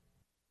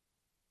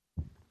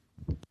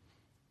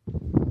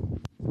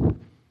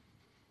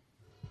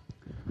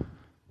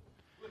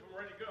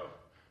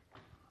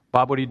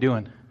Bob, what are you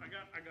doing?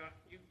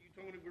 You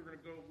told me we were going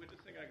to go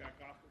witnessing. I got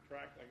gospel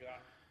tracts. I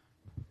got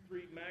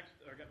Max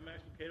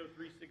Lucado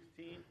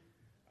 3:16.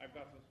 I've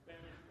got some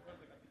Spanish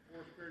ones. I got the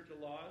 4 spiritual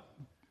laws.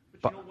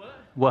 But you know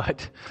what? What?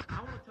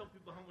 I want to tell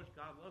people how much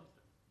God loves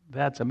them.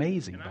 That's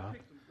amazing, And Bob. I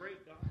picked some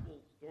great gospel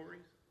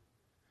stories.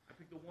 I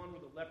picked the one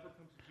where the leper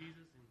comes to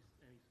Jesus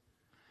and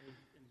he's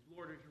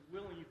Lord, if you're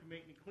willing, you can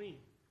make me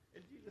clean.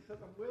 And Jesus says,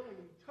 I'm willing,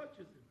 and he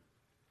touches him.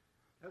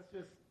 I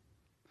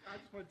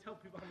just want to tell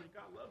people how much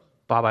God loves them.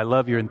 Bob, I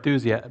love your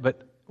enthusiasm,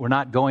 but we're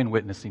not going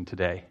witnessing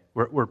today.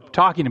 We're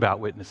talking about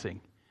witnessing.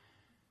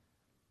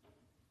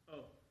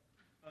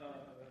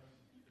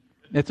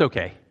 It's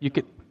okay. You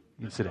can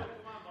sit down.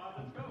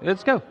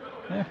 Let's go.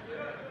 Yeah.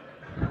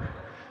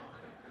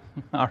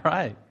 All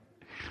right.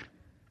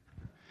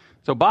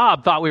 So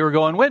Bob thought we were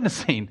going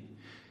witnessing,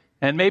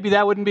 and maybe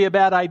that wouldn't be a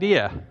bad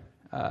idea.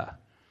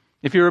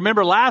 If you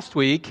remember last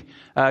week,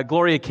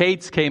 Gloria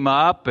Cates came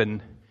up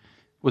and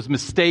was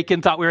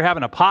mistaken, thought we were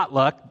having a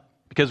potluck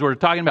because we were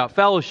talking about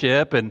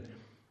fellowship, and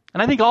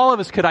I think all of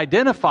us could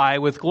identify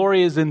with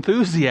Gloria's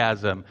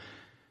enthusiasm.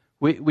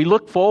 We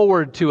look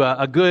forward to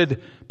a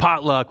good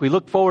potluck. We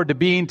look forward to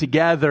being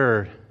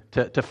together,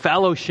 to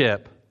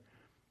fellowship.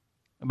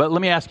 But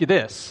let me ask you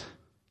this.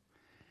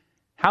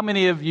 How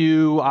many of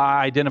you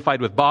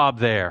identified with Bob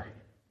there?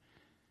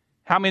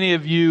 How many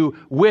of you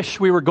wish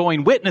we were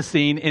going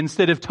witnessing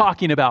instead of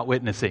talking about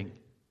witnessing?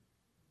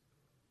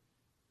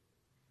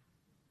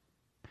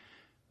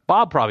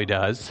 Bob probably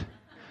does.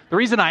 The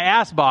reason I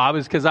asked Bob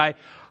is because I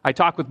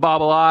talk with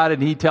Bob a lot,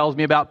 and he tells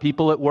me about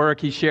people at work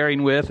he's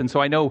sharing with, and so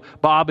I know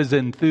Bob is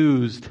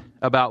enthused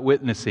about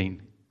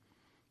witnessing.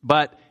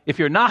 But if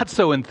you're not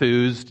so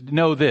enthused,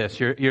 know this,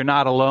 you're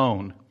not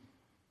alone.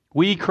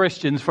 We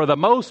Christians, for the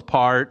most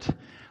part,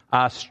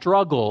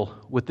 struggle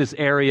with this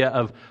area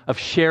of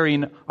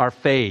sharing our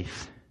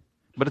faith.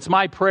 But it's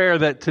my prayer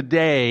that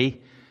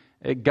today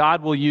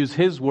God will use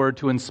His Word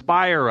to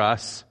inspire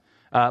us,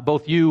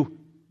 both you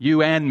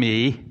and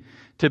me,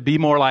 to be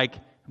more like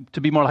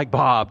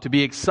Bob, to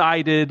be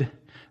excited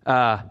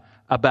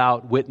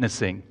about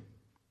witnessing.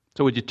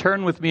 So would you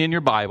turn with me in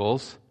your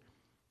Bibles?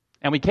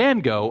 And we can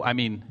go. I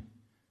mean,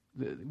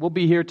 we'll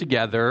be here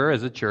together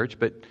as a church,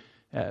 but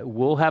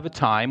we'll have a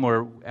time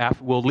where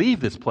we'll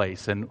leave this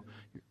place and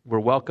we're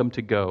welcome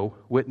to go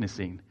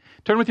witnessing.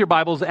 Turn with your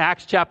Bibles,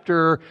 Acts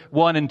chapter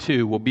 1 and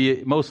 2. We'll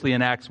be mostly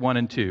in Acts 1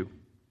 and 2.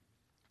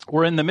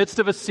 We're in the midst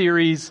of a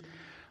series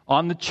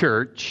on the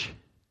church.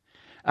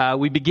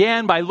 We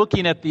began by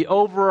looking at the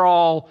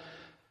overall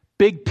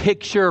big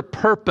picture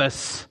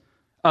purpose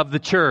of the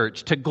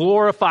church, to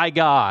glorify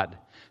God,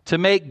 to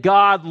make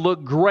God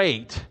look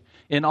great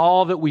in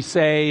all that we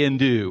say and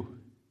do.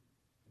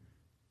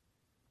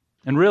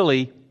 And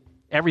really,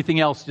 everything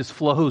else just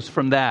flows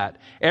from that.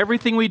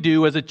 Everything we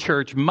do as a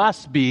church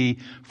must be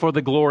for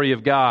the glory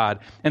of God.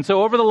 And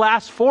so over the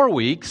last 4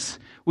 weeks,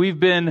 we've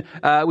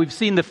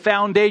seen the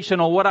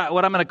foundational, what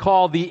I'm going to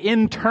call the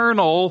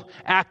internal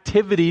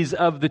activities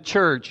of the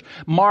church,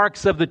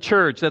 marks of the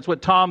church. That's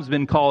what Tom's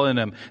been calling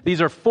them.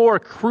 These are 4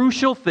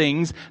 crucial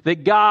things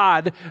that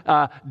God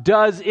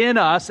does in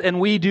us and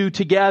we do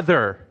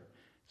together.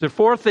 They're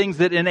 4 things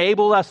that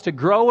enable us to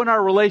grow in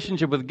our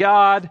relationship with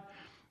God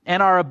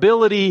and our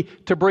ability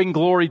to bring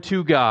glory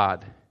to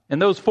God.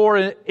 And those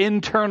 4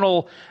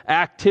 internal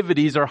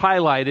activities are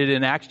highlighted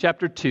in Acts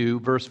chapter 2,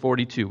 verse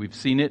 42. We've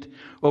seen it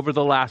over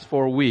the last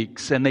 4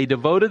 weeks. And they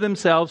devoted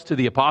themselves to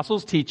the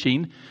apostles'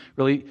 teaching,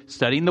 really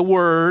studying the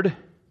Word,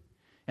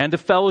 and to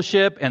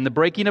fellowship and the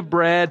breaking of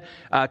bread,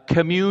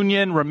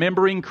 communion,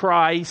 remembering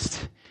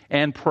Christ,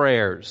 and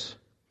prayers.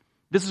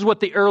 This is what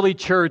the early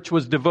church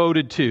was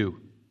devoted to.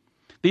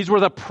 These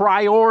were the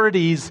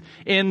priorities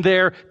in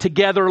their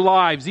together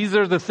lives. These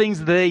are the things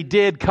that they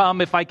did, come,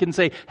 if I can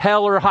say,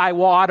 hell or high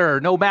water,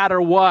 no matter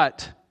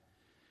what.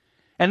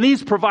 And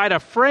these provide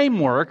a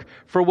framework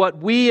for what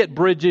we at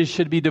Bridges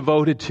should be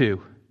devoted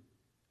to.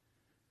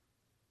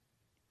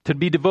 To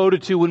be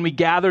devoted to when we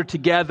gather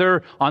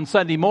together on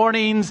Sunday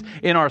mornings,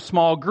 in our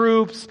small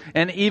groups,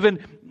 and even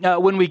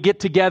when we get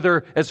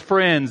together as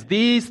friends.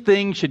 These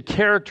things should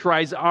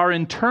characterize our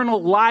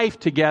internal life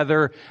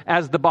together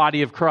as the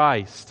body of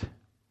Christ.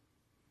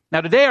 Now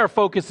today our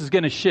focus is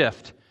going to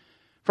shift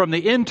from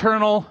the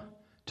internal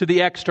to the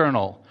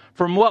external,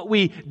 from what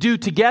we do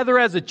together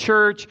as a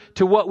church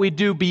to what we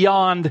do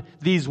beyond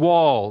these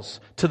walls,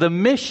 to the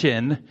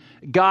mission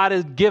God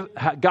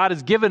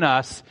has given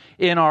us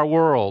in our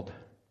world.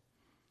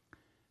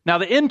 Now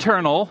the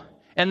internal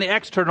and the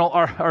external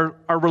are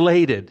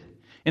related.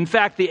 In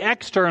fact, the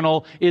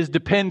external is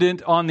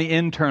dependent on the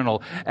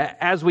internal.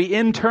 As we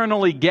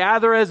internally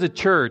gather as a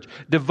church,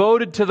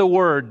 devoted to the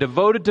Word,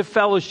 devoted to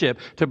fellowship,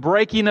 to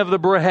breaking of the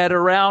bread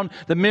around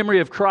the memory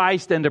of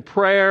Christ and to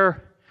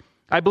prayer,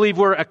 I believe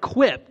we're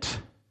equipped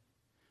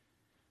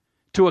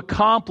to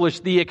accomplish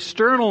the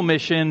external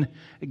mission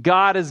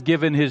God has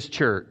given His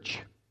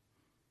church.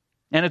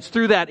 And it's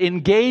through that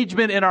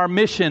engagement in our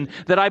mission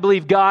that I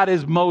believe God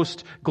is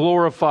most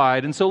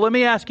glorified. And so let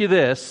me ask you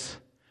this.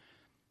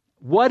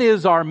 What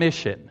is our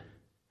mission?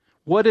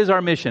 What is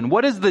our mission?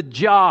 What is the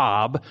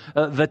job,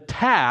 the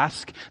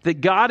task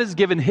that God has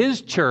given His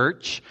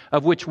church,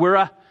 of which we're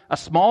a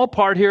small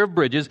part here of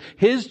Bridges,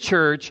 His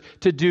church,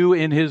 to do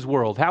in His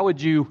world? How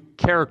would you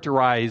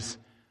characterize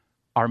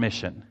our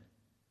mission?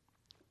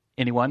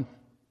 Anyone?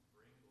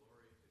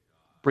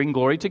 Bring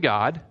glory to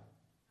God.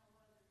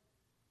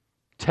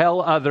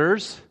 Tell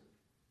others.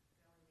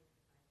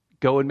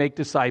 Go and make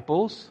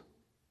disciples.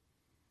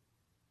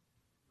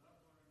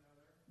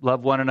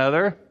 Love one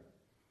another.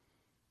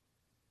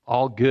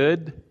 All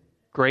good,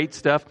 great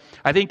stuff.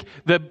 I think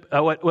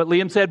what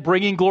Liam said,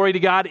 bringing glory to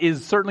God,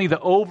 is certainly the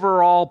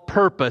overall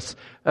purpose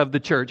of the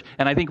church.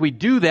 And I think we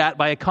do that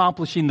by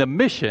accomplishing the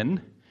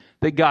mission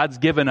that God's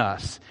given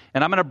us.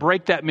 And I'm going to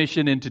break that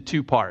mission into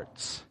two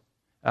parts.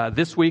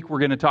 This week we're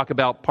going to talk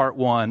about part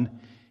 1,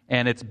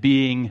 and it's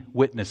being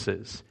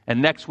witnesses.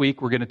 And next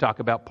week we're going to talk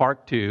about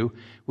part 2,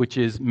 which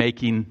is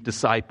making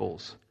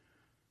disciples.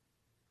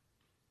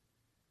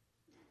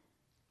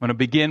 I'm going to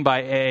begin by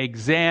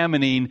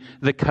examining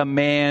the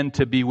command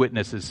to be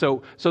witnesses.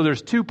 So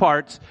there's two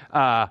parts.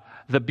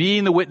 The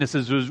being the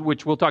witnesses,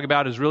 which we'll talk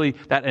about, is really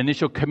that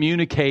initial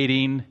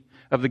communicating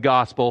of the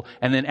gospel.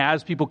 And then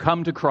as people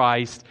come to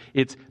Christ,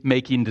 it's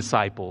making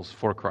disciples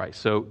for Christ.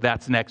 So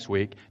that's next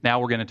week. Now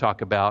we're going to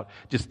talk about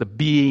just the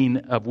being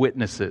of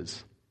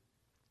witnesses.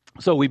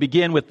 So we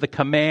begin with the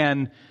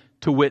command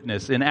to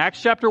witness. In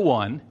Acts chapter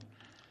 1,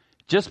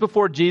 just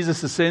before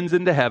Jesus ascends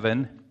into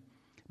heaven,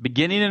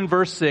 beginning in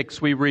verse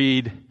 6, we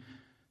read,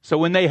 "So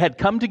when they had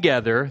come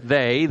together,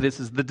 they,"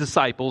 this is the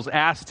disciples,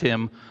 "asked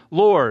him,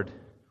 'Lord,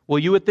 will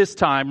you at this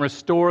time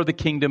restore the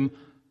kingdom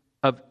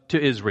to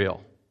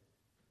Israel?'"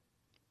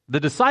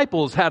 The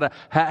disciples had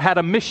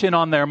a mission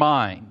on their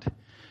mind.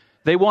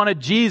 They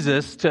wanted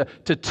Jesus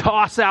to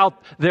toss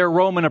out their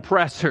Roman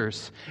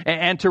oppressors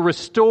and to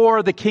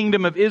restore the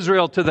kingdom of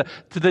Israel to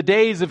the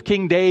days of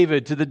King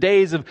David, to the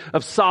days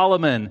of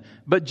Solomon.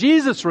 But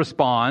Jesus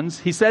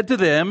responds, He said to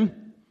them,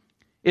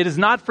 "It is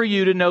not for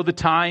you to know the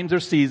times or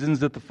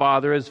seasons that the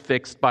Father has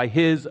fixed by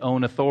His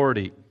own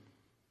authority."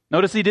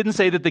 Notice He didn't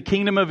say that the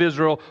kingdom of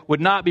Israel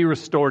would not be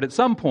restored at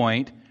some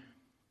point,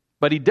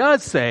 but He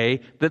does say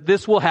that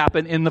this will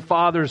happen in the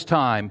Father's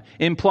time,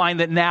 implying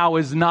that now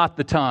is not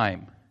the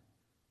time.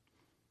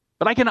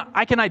 But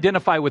I can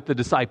identify with the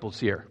disciples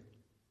here.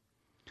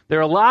 There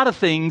are a lot of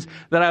things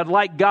that I'd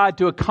like God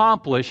to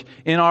accomplish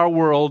in our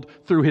world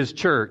through His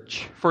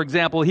church. For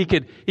example, He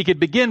could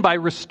begin by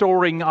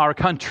restoring our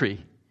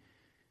country.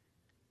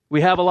 We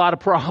have a lot of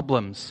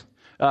problems.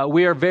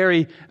 We are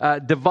very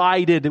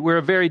divided. We're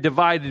a very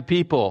divided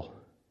people.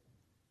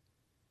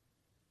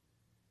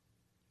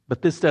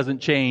 But this doesn't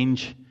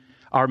change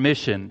our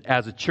mission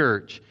as a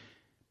church.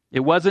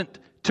 It wasn't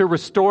to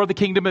restore the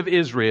kingdom of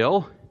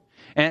Israel,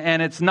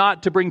 and it's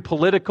not to bring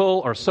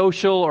political or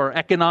social or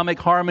economic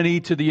harmony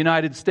to the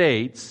United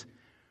States.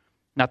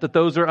 Not that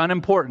those are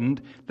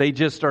unimportant. They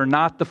just are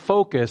not the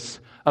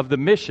focus of the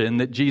mission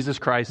that Jesus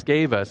Christ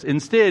gave us.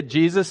 Instead,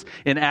 Jesus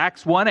in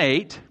Acts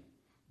 1:8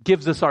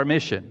 gives us our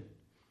mission.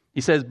 He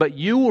says, "But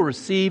you will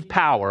receive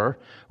power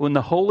when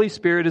the Holy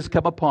Spirit has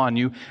come upon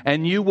you,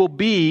 and you will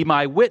be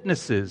my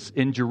witnesses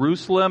in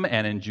Jerusalem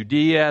and in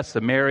Judea,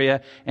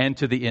 Samaria, and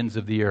to the ends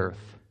of the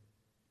earth."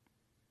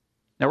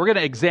 Now we're going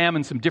to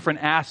examine some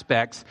different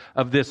aspects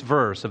of this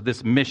verse, of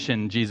this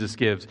mission Jesus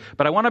gives.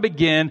 But I want to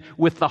begin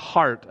with the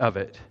heart of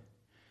it.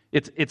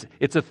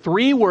 It's a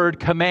 3-word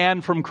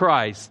command from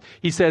Christ.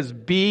 He says,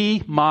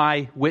 "Be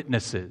my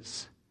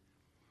witnesses."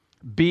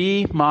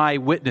 Be my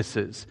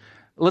witnesses.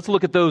 Let's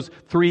look at those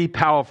 3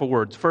 powerful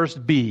words.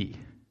 First, be.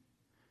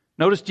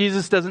 Notice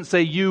Jesus doesn't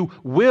say you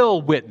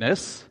will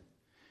witness.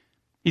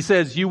 He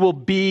says you will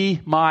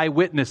be my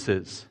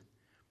witnesses.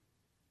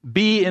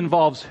 Be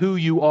involves who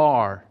you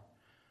are.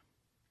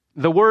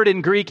 The word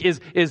in Greek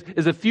is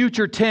a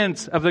future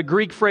tense of the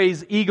Greek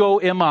phrase ego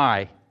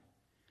eimi.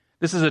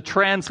 This is a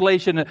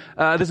translation.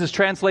 This is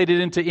translated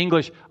into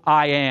English,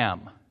 I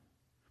am.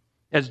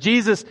 As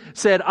Jesus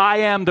said, I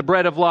am the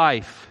bread of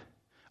life.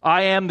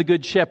 I am the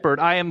good shepherd.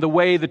 I am the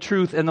way, the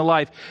truth, and the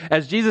life.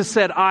 As Jesus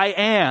said, I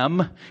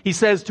am, He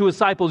says to His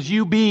disciples,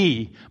 you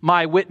be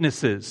my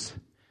witnesses.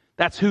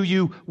 That's who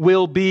you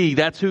will be.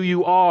 That's who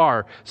you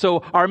are. So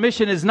our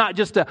mission is not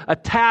just a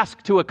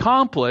task to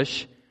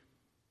accomplish.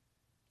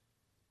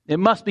 It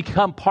must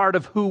become part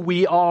of who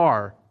we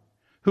are,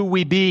 who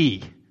we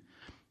be.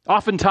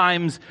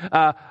 Oftentimes,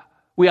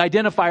 we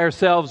identify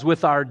ourselves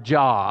with our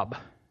job.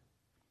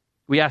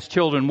 We ask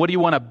children, what do you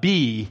want to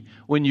be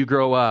when you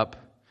grow up?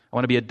 I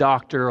want to be a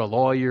doctor, a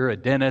lawyer, a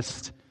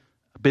dentist,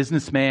 a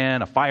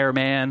businessman, a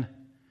fireman.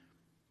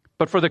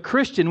 But for the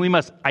Christian, we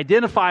must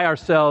identify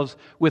ourselves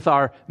with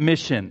our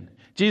mission.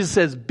 Jesus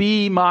says,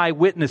 be my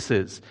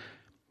witnesses.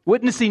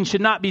 Witnessing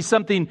should not be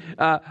something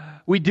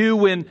we do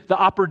when the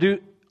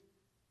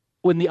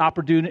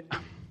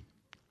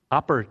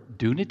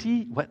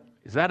opportunity, what?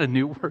 Is that a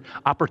new word?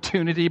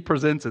 Opportunity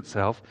presents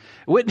itself.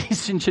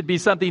 Witnessing should be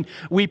something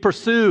we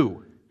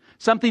pursue,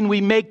 something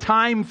we make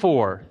time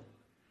for,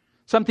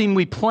 something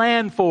we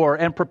plan for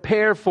and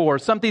prepare for,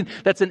 something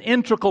that's an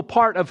integral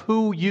part of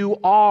who you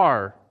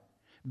are.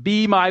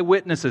 Be my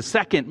witnesses.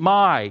 Second,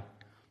 my.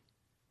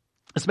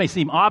 This may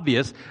seem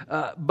obvious,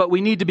 but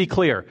we need to be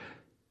clear.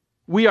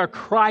 We are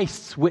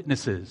Christ's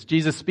witnesses.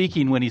 Jesus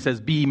speaking when he says,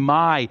 be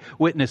my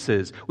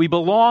witnesses. We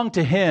belong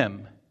to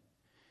him.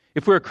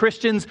 If we're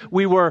Christians,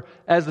 we were,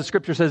 as the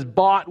scripture says,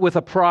 bought with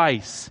a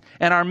price.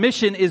 And our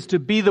mission is to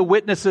be the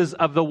witnesses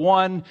of the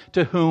one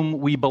to whom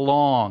we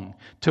belong.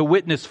 To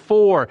witness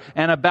for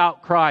and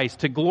about Christ.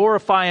 To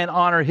glorify and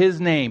honor his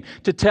name.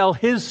 To tell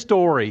his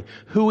story,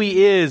 who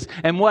he is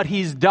and what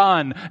he's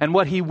done and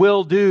what he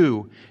will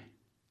do.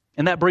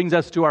 And that brings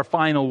us to our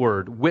final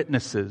word,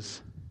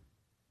 witnesses.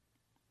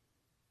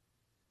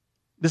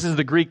 This is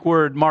the Greek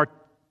word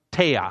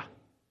martyria,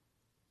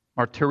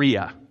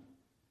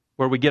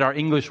 where we get our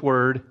English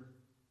word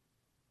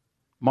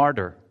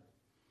martyr.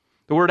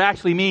 The word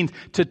actually means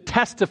to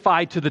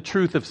testify to the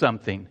truth of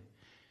something.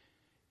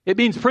 It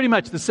means pretty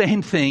much the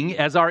same thing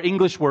as our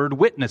English word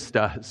witness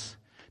does.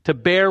 To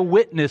bear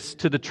witness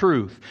to the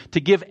truth. To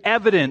give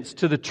evidence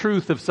to the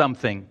truth of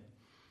something.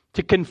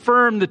 To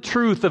confirm the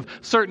truth of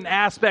certain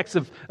aspects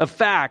of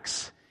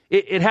facts.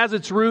 It has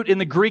its root in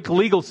the Greek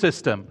legal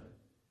system.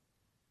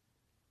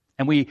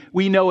 And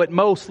we know it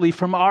mostly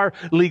from our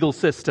legal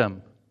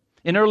system.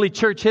 In early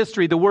church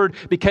history, the word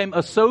became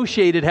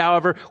associated,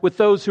 however, with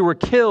those who were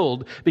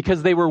killed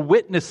because they were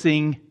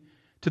witnessing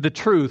to the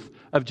truth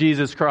of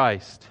Jesus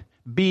Christ.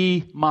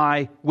 Be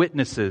my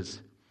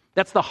witnesses.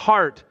 That's the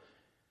heart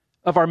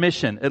of our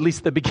mission, at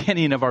least the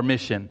beginning of our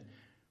mission.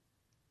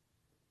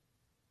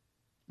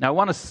 Now, I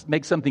want to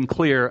make something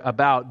clear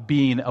about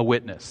being a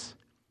witness.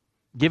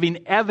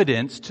 Giving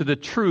evidence to the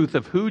truth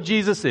of who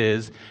Jesus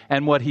is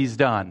and what he's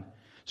done.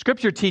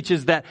 Scripture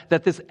teaches that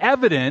this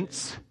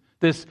evidence,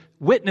 this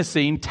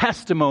witnessing,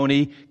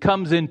 testimony,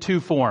 comes in two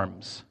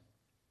forms.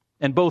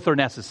 And both are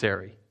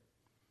necessary.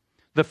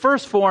 The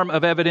first form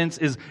of evidence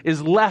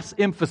is less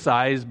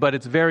emphasized, but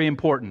it's very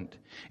important.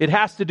 It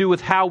has to do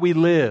with how we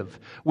live,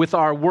 with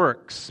our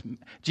works.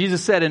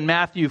 Jesus said in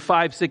Matthew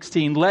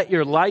 5:16, "Let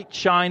your light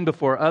shine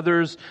before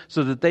others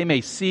so that they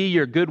may see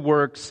your good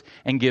works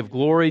and give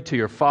glory to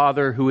your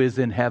Father who is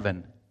in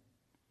heaven."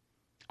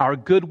 Our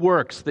good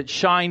works that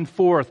shine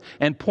forth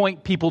and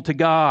point people to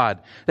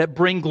God, that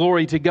bring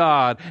glory to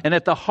God. And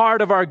at the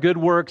heart of our good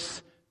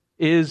works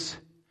is,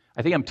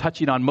 I think I'm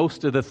touching on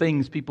most of the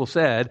things people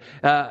said,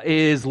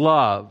 is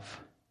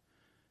love.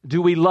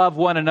 Do we love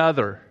one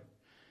another?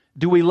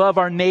 Do we love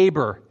our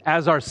neighbor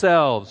as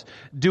ourselves?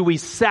 Do we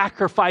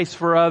sacrifice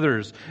for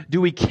others?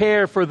 Do we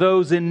care for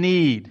those in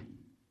need?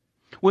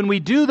 When we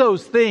do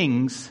those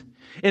things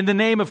in the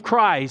name of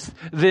Christ,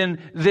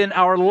 then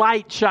our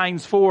light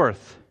shines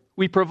forth.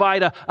 We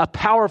provide a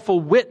powerful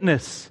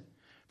witness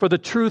for the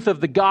truth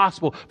of the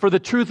gospel, for the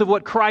truth of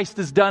what Christ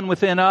has done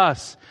within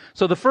us.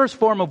 So the first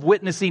form of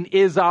witnessing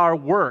is our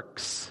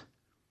works.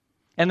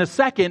 And the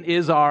second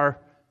is our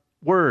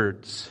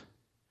words.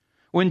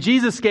 When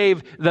Jesus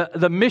gave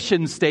the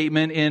mission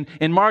statement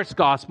in Mark's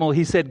gospel,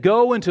 he said,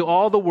 "Go into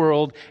all the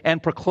world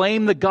and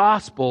proclaim the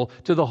gospel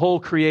to the whole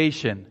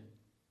creation."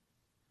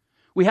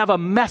 We have a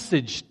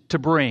message to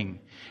bring.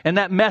 And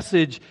that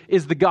message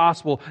is the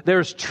gospel.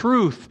 There's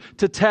truth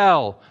to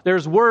tell.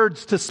 There's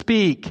words to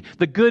speak.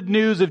 The good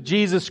news of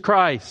Jesus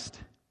Christ.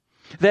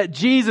 That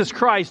Jesus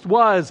Christ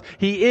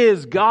He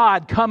is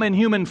God come in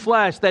human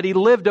flesh. That He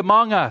lived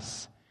among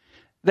us.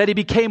 That He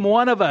became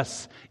one of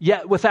us,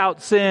 yet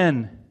without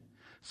sin.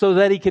 So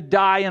that He could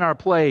die in our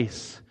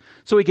place.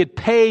 So He could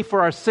pay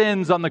for our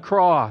sins on the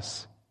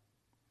cross.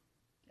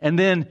 And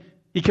then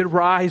He could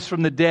rise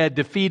from the dead,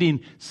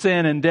 defeating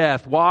sin and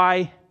death.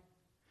 Why?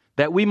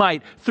 That we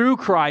might, through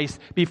Christ,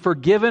 be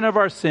forgiven of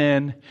our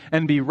sin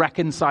and be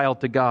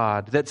reconciled to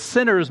God. That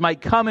sinners might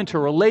come into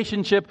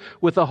relationship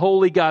with the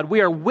holy God.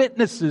 We are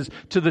witnesses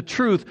to the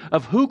truth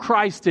of who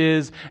Christ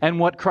is and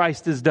what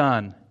Christ has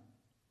done.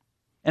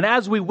 And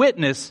as we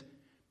witness,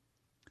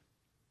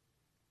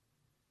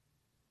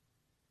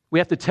 we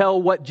have to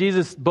tell what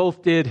Jesus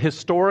both did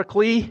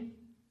historically.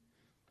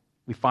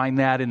 We find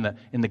that in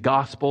the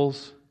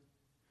Gospels.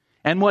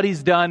 And what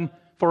He's done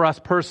for us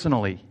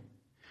personally.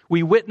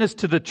 We witness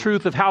to the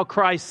truth of how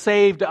Christ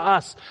saved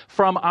us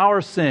from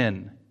our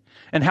sin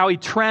and how He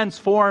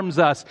transforms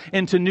us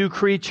into new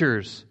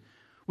creatures.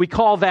 We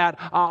call that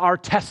our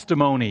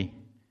testimony.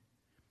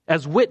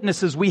 As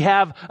witnesses, we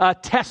have a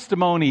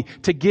testimony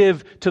to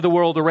give to the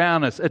world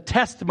around us, a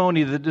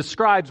testimony that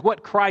describes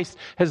what Christ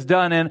has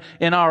done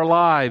in our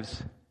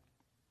lives.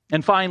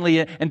 And finally,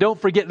 and don't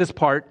forget this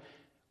part,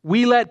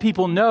 we let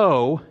people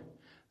know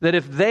that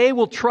if they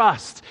will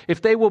trust,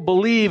 if they will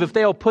believe, if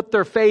they will put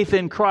their faith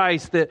in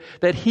Christ,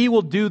 that He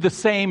will do the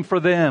same for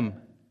them.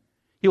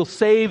 He'll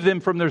save them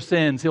from their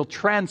sins. He'll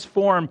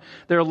transform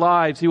their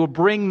lives. He will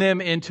bring them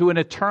into an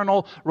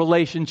eternal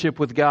relationship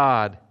with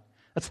God.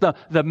 That's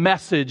the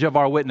message of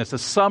our witness, a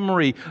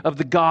summary of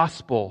the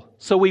gospel.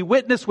 So we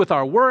witness with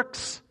our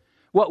works,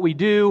 what we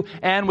do,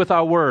 and with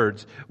our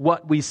words,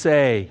 what we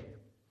say.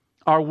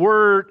 Our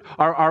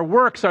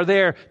works are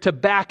there to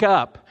back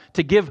up,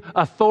 to give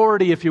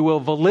authority, if you will,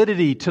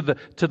 validity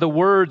to the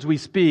words we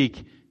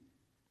speak.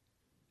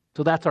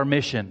 So that's our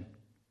mission.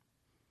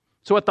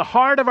 So at the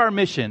heart of our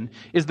mission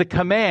is the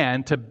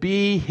command to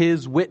be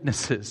His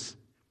witnesses.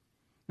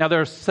 Now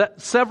there are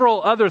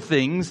several other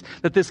things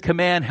that this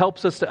command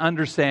helps us to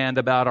understand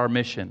about our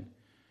mission.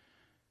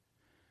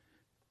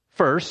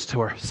 First,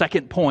 or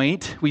second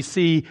point, we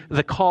see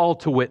the call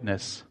to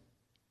witness.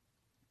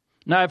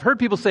 Now I've heard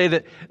people say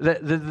that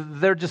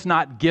they're just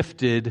not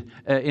gifted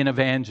in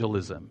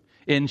evangelism,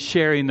 in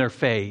sharing their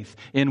faith,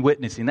 in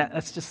witnessing.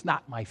 That's just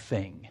not my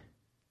thing.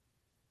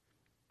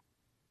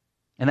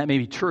 And that may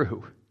be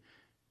true.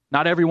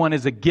 Not everyone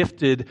is a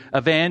gifted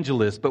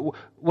evangelist. But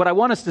what I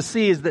want us to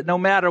see is that no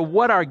matter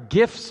what our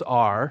gifts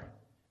are,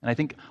 and I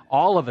think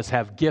all of us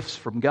have gifts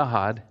from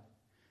God,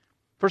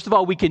 first of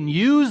all, we can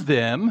use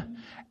them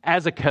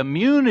as a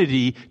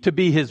community to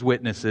be His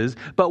witnesses,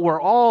 but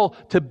we're all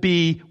to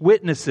be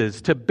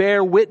witnesses, to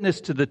bear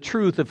witness to the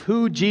truth of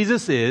who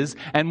Jesus is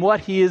and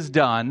what He has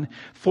done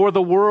for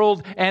the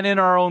world and in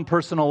our own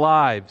personal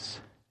lives.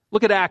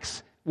 Look at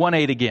Acts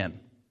 1:8 again.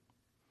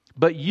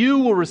 But you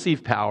will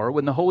receive power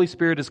when the Holy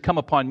Spirit has come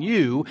upon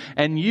you,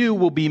 and you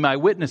will be my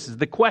witnesses.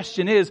 The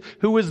question is,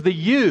 who is the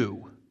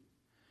you?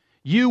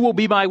 You will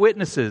be my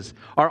witnesses.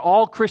 Are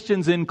all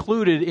Christians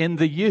included in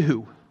the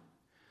you?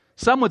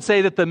 Some would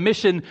say that the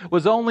mission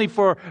was only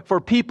for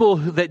people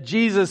that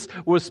Jesus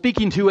was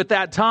speaking to at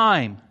that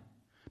time.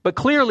 But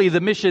clearly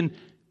the mission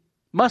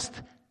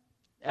must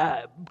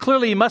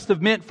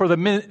have meant for the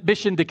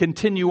mission to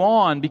continue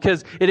on,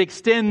 because it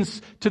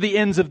extends to the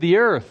ends of the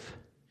earth.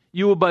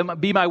 You will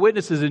be my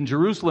witnesses in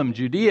Jerusalem,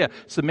 Judea,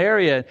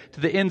 Samaria, to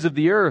the ends of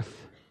the earth.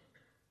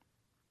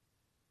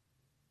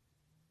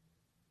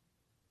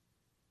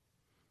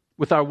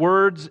 With our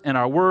words and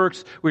our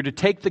works, we're to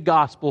take the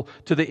gospel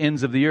to the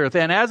ends of the earth.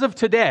 And as of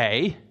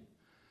today,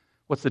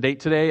 what's the date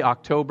today?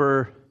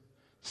 October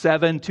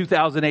 7,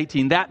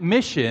 2018. That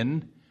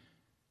mission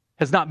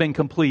has not been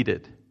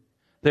completed.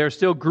 There are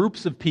still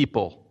groups of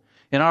people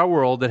in our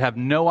world that have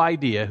no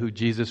idea who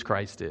Jesus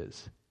Christ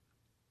is.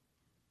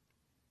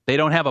 They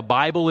don't have a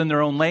Bible in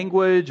their own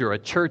language or a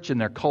church in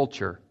their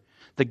culture.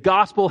 The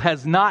gospel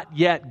has not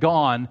yet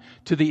gone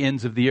to the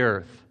ends of the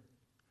earth.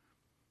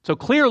 So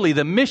clearly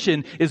the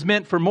mission is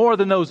meant for more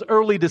than those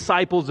early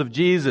disciples of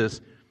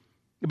Jesus.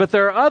 But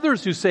there are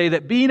others who say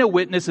that being a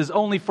witness is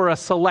only for a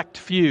select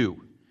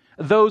few,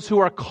 those who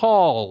are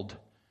called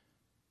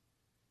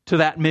to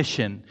that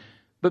mission.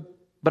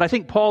 But I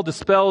think Paul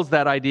dispels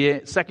that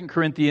idea. 2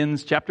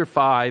 Corinthians chapter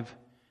 5,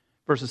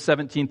 verses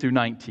 17 through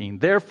 19.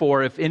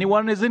 Therefore, if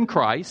anyone is in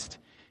Christ,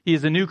 he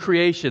is a new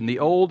creation. The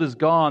old is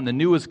gone, the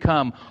new has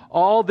come.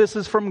 All this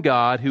is from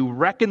God, who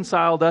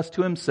reconciled us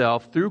to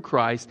Himself through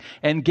Christ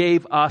and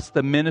gave us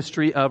the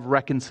ministry of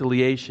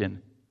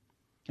reconciliation.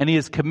 And He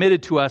has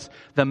committed to us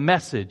the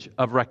message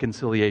of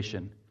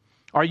reconciliation.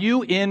 Are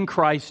you in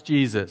Christ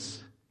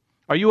Jesus?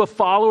 Are you a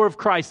follower of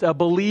Christ, a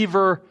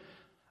believer,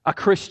 a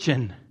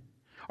Christian?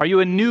 Are you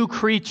a new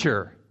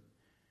creature?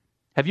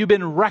 Have you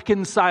been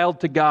reconciled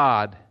to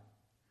God?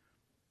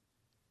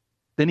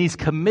 Then He's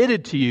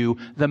committed to you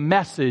the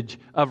message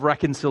of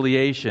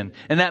reconciliation.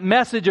 And that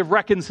message of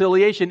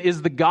reconciliation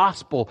is the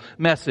gospel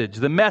message,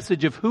 the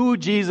message of who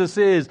Jesus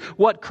is,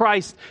 what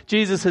Christ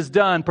Jesus has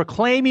done.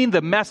 Proclaiming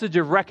the message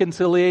of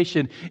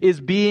reconciliation is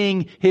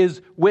being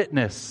His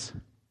witness.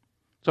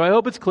 So I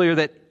hope it's clear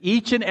that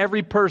each and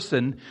every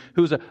person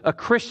who's a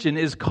Christian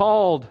is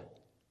called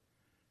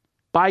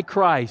by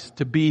Christ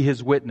to be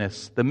His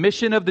witness. The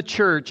mission of the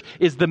church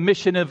is the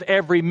mission of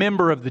every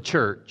member of the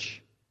church.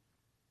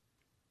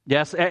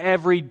 Yes,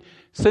 every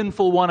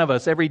sinful one of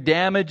us, every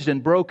damaged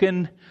and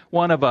broken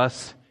one of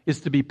us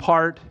is to be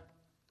part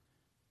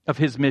of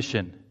His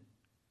mission,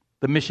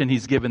 the mission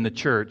He's given the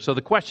church. So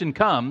the question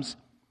comes,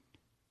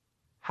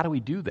 how do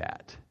we do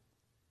that?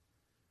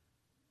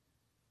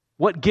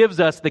 What gives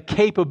us the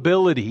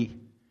capability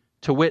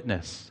to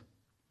witness?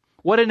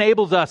 What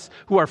enables us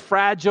who are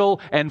fragile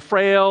and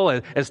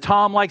frail, as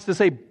Tom likes to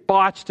say,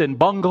 botched and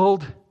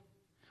bungled?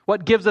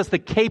 What gives us the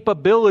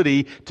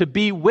capability to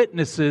be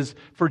witnesses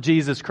for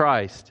Jesus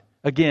Christ?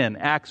 Again,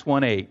 Acts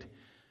 1:8.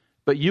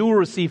 But you will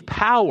receive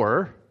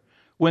power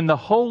when the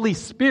Holy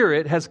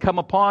Spirit has come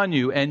upon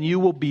you, and you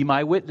will be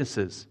my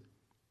witnesses.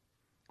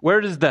 Where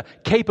does the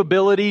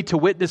capability to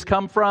witness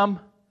come from?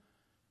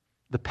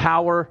 The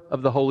power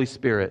of the Holy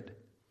Spirit.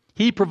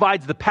 He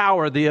provides the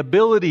power, the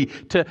ability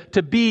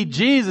to be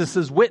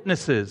Jesus'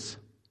 witnesses.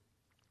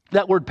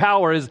 That word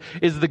power is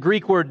the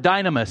Greek word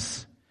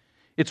dynamis.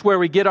 It's where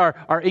we get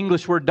our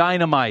English word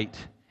dynamite.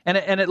 And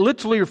it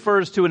literally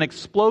refers to an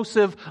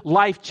explosive,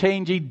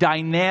 life-changing,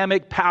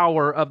 dynamic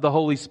power of the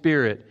Holy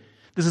Spirit.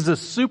 This is a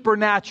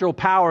supernatural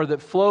power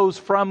that flows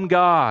from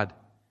God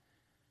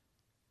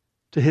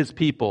to His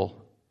people.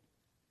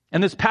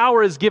 And this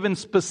power is given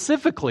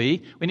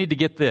specifically, we need to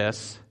get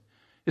this,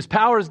 His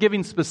power is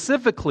given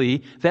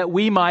specifically that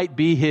we might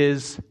be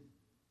His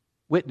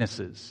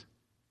witnesses.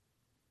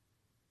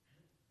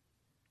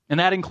 And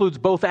that includes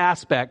both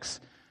aspects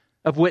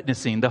of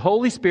witnessing. The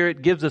Holy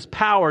Spirit gives us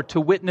power to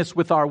witness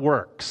with our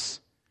works.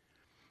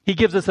 He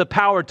gives us the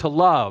power to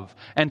love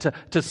and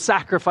to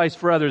sacrifice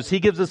for others. He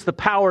gives us the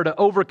power to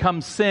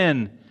overcome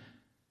sin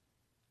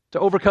to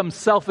overcome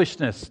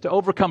selfishness, to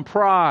overcome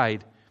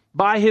pride.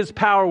 By His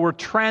power, we're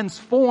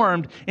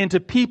transformed into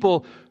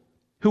people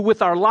who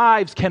with our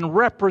lives can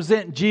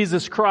represent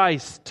Jesus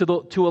Christ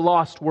to a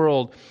lost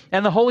world.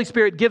 And the Holy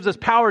Spirit gives us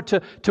power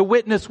to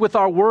witness with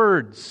our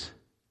words.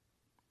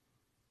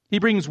 He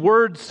brings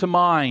words to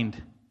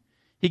mind.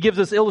 He gives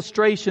us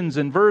illustrations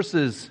and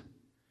verses.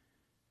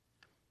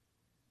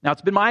 Now,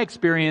 it's been my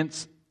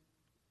experience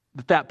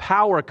that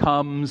power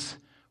comes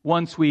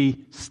once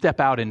we step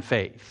out in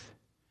faith.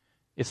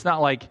 It's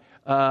not like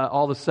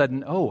all of a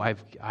sudden,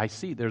 I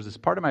see there's this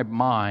part of my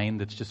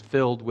mind that's just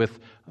filled with,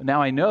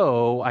 now I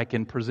know I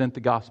can present the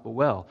gospel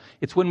well.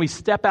 It's when we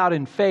step out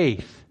in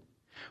faith,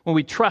 when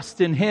we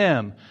trust in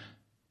Him,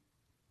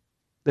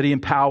 that He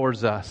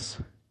empowers us.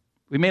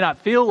 We may not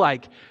feel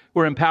like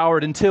we're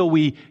empowered until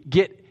we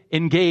get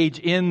engaged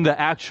in the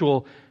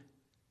actual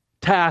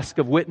task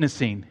of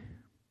witnessing.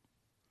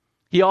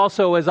 He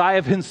also, as I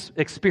have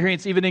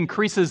experienced, even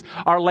increases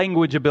our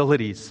language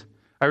abilities.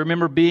 I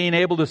remember being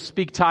able to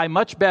speak Thai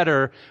much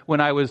better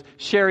when I was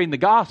sharing the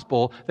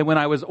gospel than when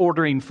I was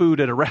ordering food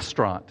at a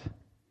restaurant.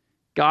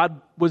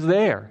 God was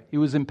there. He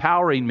was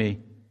empowering me.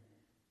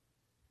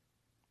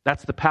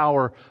 That's the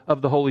power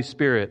of the Holy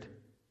Spirit.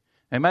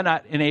 It might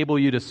not enable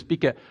you to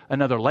speak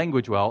another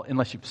language well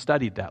unless you've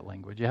studied that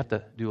language. You have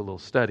to do a little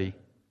study.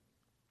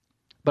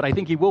 But I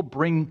think He will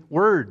bring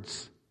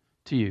words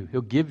to you.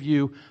 He'll give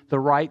you the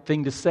right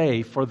thing to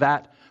say for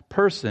that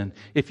person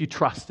if you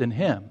trust in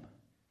Him.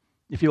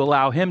 If you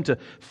allow Him to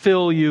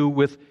fill you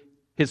with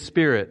His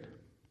Spirit.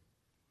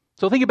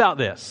 So think about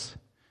this.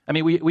 I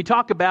mean, we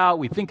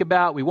think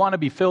about, we want to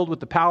be filled with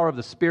the power of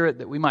the Spirit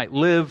that we might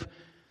live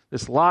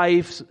this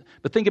life.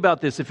 But think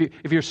about this. If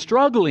you're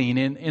struggling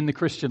in the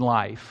Christian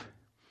life,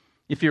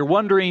 if you're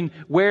wondering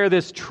where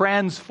this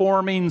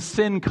transforming,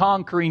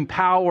 sin-conquering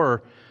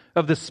power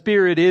of the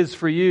Spirit is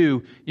for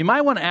you, you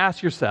might want to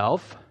ask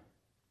yourself,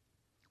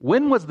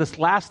 when was this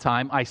last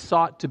time I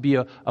sought to be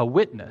a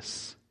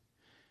witness?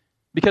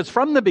 Because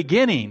from the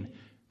beginning,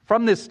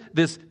 from this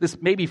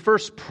maybe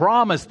first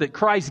promise that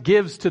Christ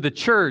gives to the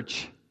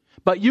church,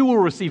 but you will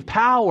receive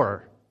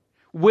power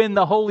when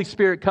the Holy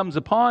Spirit comes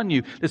upon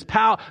you. This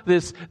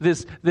promise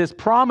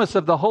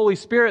of the Holy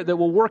Spirit that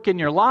will work in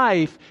your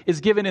life is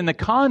given in the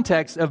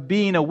context of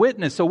being a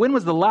witness. So when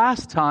was the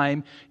last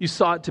time you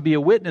sought to be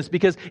a witness?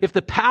 Because if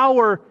the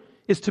power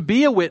is to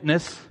be a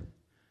witness,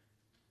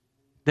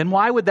 then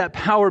why would that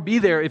power be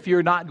there if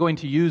you're not going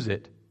to use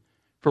it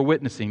for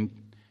witnessing?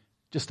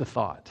 Just a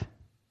thought.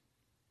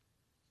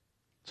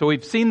 So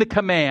we've seen the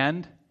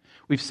command,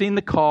 we've seen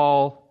the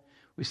call,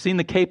 we've seen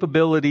the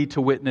capability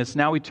to witness.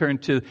 Now we turn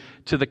to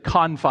the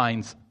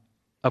confines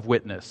of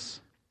witness.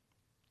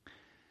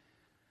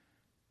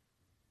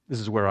 This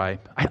is where I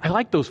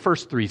like those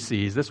first three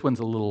C's. These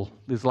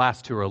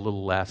last two are a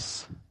little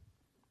less.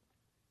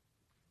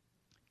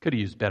 Could have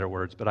used better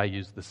words, but I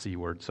used the C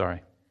word,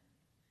 sorry.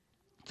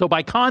 So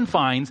by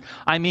confines,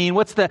 I mean,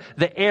 what's the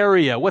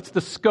area? What's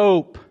the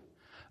scope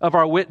of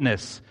our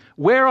witness?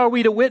 Where are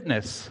we to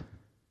witness?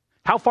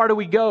 How far do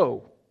we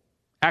go?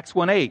 Acts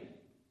 1:8.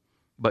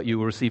 But you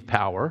will receive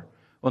power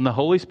when the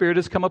Holy Spirit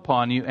has come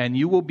upon you, and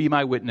you will be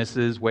my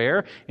witnesses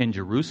where? In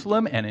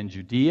Jerusalem and in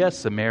Judea,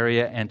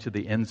 Samaria, and to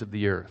the ends of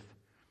the earth.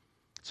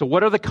 So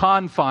what are the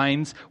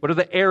confines? What are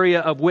the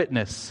area of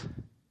witness?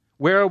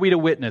 Where are we to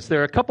witness?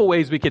 There are a couple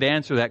ways we could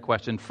answer that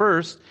question.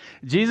 First,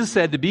 Jesus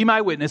said to be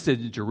my witness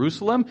in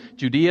Jerusalem,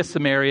 Judea,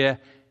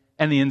 Samaria,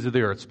 and the ends of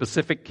the earth.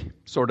 Specific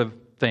sort of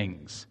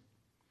things.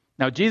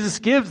 Now, Jesus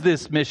gives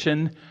this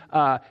mission,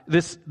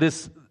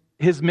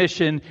 His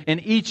mission in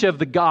each of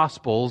the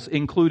Gospels,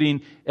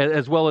 including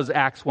as well as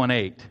Acts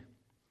 1:8.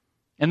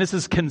 And this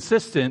is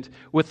consistent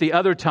with the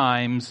other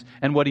times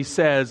and what He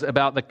says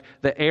about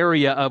the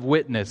area of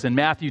witness. In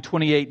Matthew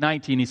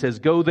 28:19, He says,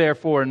 "Go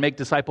therefore and make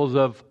disciples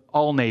of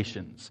all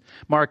nations."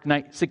 Mark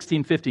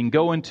 16:15,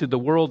 "Go into the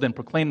world and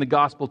proclaim the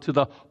gospel to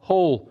the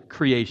whole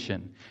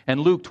creation."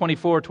 And Luke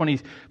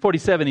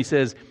 24:47, He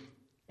says,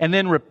 "And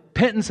then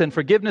repentance and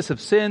forgiveness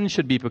of sins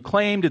should be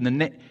proclaimed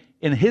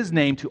in His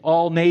name to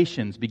all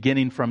nations,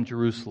 beginning from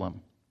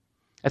Jerusalem."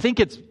 I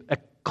think it's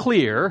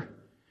clear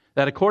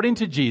that according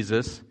to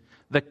Jesus,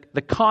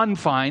 the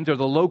confines or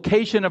the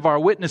location of our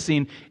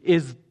witnessing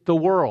is the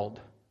world,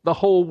 the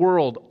whole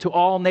world, to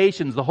all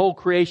nations, the whole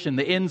creation,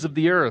 the ends of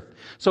the earth.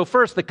 So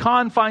first, the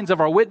confines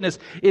of our witness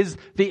is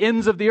the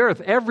ends of the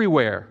earth,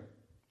 everywhere.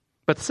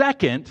 But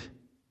second,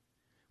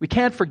 we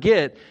can't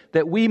forget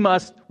that we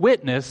must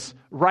witness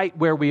right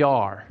where we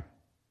are.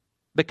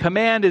 The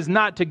command is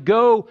not to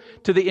go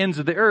to the ends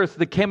of the earth.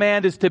 The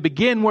command is to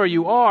begin where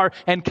you are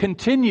and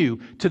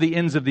continue to the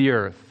ends of the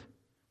earth.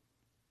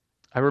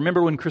 I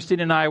remember when Christine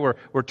and I were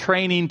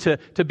training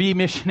to be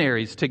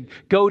missionaries, to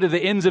go to the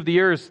ends of the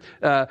earth,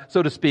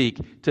 so to speak.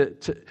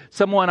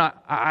 Someone,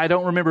 I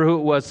don't remember who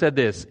it was, said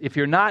this: if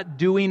you're not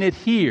doing it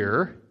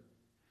here,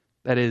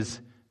 that is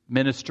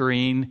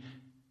ministering,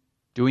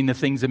 doing the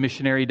things a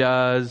missionary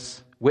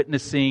does,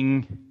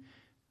 witnessing,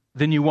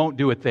 then you won't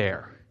do it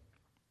there.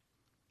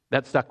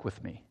 That stuck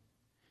with me.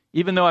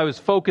 Even though I was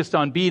focused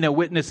on being a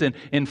witness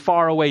in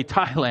faraway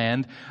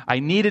Thailand, I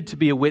needed to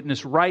be a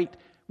witness right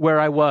where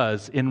I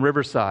was in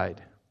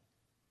Riverside.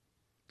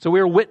 So we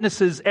are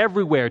witnesses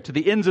everywhere, to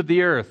the ends of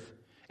the earth,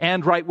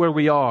 and right where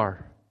we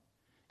are,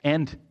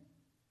 and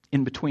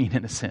in between,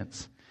 in a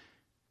sense.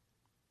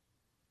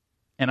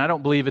 And I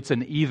don't believe it's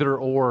an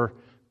either-or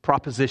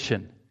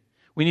proposition.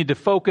 We need to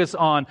focus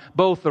on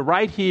both the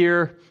right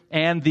here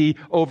and the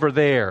over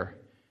there.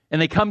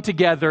 And they come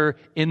together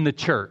in the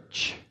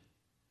church.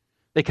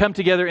 They come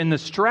together in the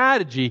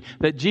strategy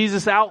that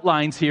Jesus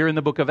outlines here in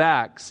the book of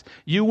Acts.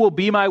 You will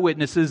be my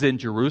witnesses in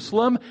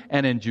Jerusalem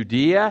and in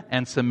Judea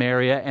and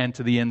Samaria and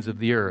to the ends of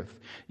the earth.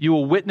 You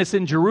will witness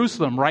in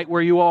Jerusalem right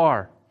where you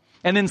are.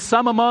 And then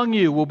some among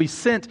you will be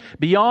sent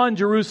beyond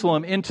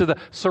Jerusalem into the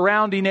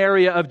surrounding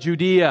area of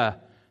Judea.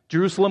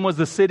 Jerusalem was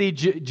the city,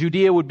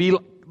 Judea would be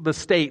the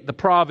state, the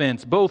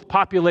province, both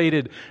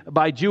populated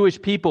by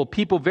Jewish people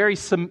very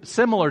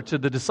similar to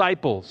the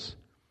disciples.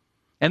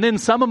 And then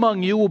some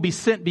among you will be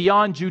sent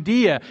beyond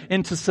Judea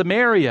into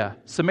Samaria.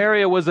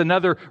 Samaria was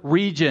another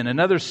region,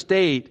 another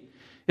state.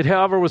 It,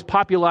 however, was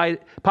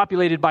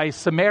populated by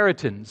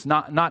Samaritans,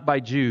 not by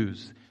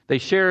Jews. They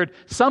shared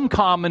some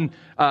common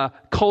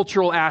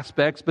cultural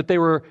aspects, but they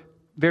were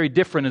very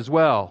different as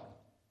well.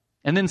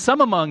 And then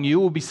some among you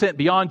will be sent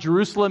beyond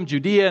Jerusalem,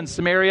 Judea, and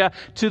Samaria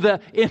to the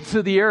ends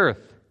of the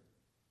earth,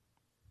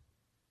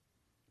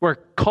 where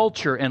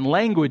culture and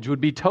language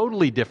would be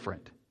totally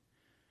different.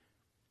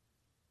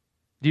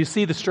 Do you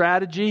see the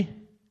strategy?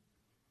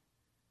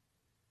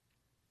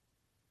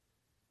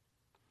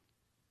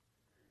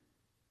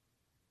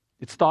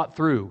 It's thought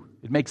through.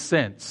 It makes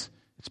sense.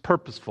 It's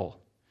purposeful.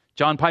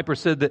 John Piper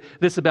said that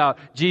this about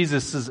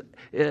Jesus'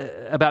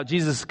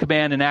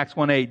 command in Acts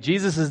 1:8.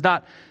 Jesus is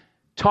not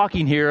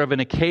talking here of an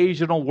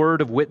occasional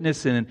word of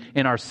witness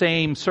in our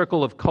same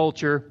circle of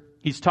culture.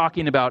 He's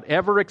talking about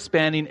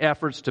ever-expanding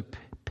efforts to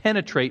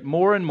penetrate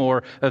more and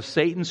more of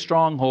Satan's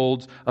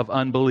strongholds of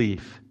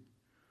unbelief.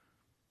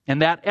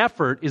 And that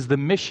effort is the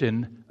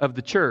mission of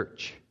the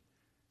church.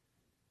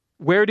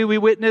 Where do we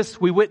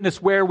witness? We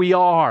witness where we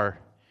are.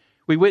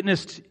 We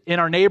witness in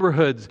our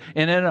neighborhoods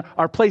and in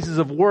our places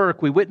of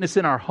work. We witness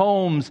in our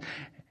homes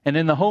and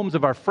in the homes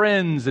of our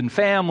friends and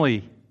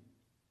family.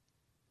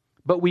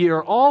 But we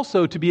are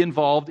also to be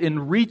involved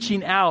in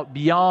reaching out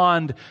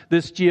beyond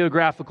this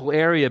geographical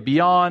area,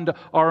 beyond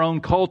our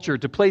own culture,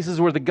 to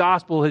places where the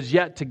gospel has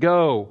yet to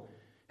go,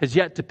 has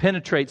yet to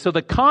penetrate. So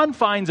the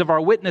confines of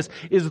our witness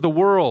is the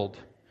world.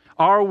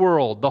 Our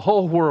world, the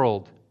whole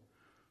world.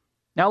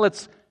 Now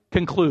let's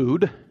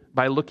conclude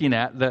by looking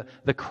at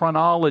the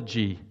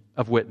chronology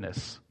of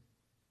witness.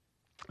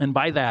 And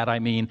by that I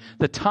mean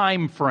the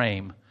time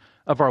frame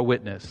of our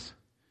witness.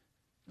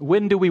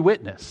 When do we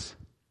witness?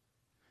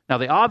 Now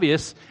the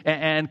obvious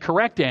and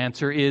correct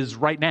answer is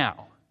right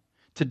now.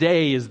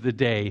 Today is the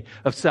day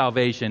of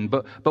salvation.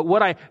 But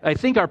what I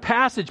think our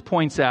passage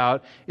points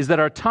out is that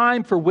our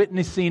time for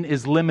witnessing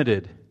is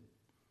limited.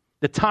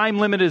 The time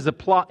limit is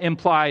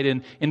implied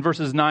in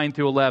verses 9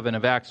 through 11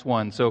 of Acts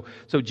 1. So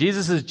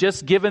Jesus has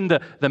just given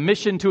the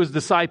mission to his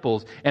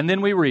disciples. And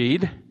then we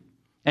read,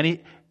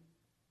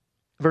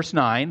 verse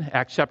 9,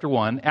 Acts chapter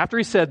 1, after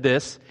he said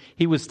this,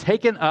 he was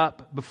taken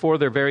up before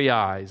their very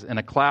eyes, and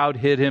a cloud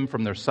hid him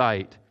from their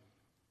sight.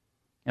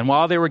 And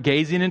while they were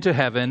gazing into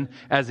heaven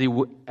as he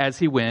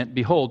went,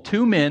 behold,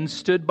 two men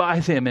stood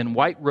by them in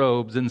white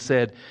robes and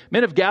said,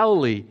 Men of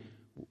Galilee,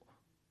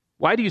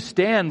 why do you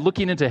stand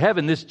looking into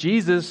heaven? This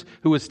Jesus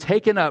who was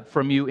taken up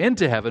from you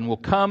into heaven will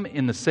come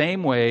in the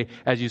same way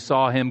as you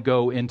saw him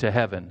go into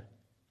heaven.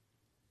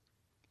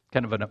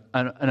 Kind of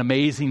an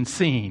amazing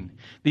scene.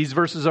 These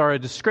verses are a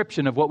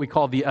description of what we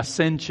call the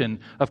ascension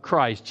of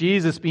Christ.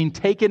 Jesus being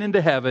taken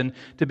into heaven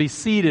to be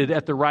seated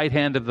at the right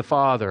hand of the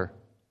Father,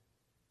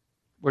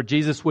 where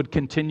Jesus would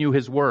continue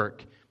his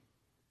work.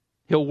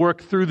 He'll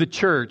work through the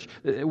church,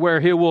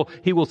 where he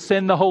will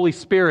send the Holy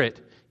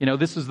Spirit. You know,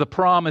 this is the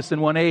promise in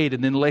 1:8,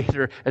 and then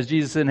later, as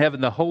Jesus is in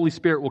heaven, the Holy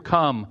Spirit will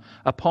come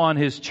upon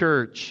his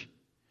church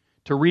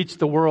to reach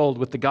the world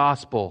with the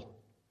gospel.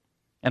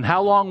 And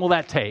how long will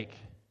that take?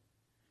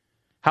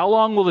 How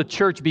long will the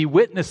church be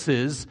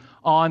witnesses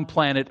on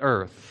planet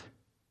Earth?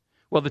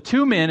 Well, the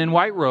two men in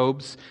white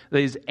robes,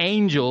 these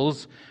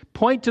angels,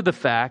 point to the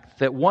fact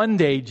that one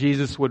day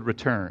Jesus would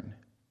return.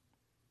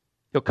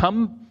 He'll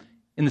come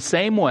in the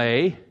same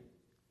way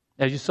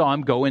as you saw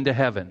him go into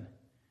heaven.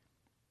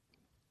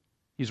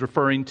 He's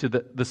referring to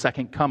the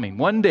second coming.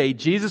 One day,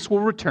 Jesus will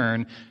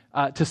return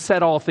to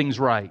set all things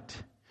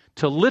right,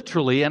 to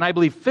literally, and I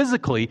believe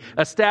physically,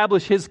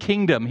 establish his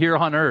kingdom here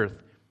on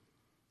earth.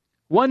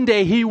 One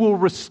day, he will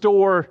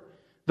restore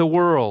the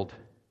world.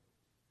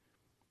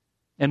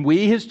 And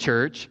we, his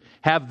church,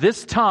 have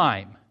this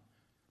time,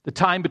 the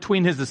time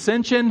between his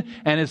ascension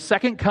and his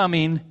second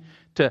coming,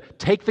 to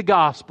take the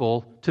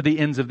gospel to the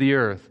ends of the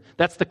earth.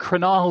 That's the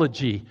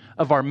chronology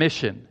of our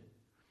mission.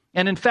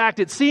 And in fact,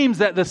 it seems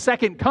that the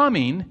second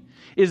coming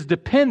is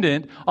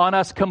dependent on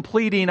us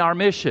completing our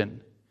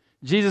mission.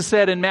 Jesus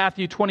said in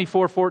Matthew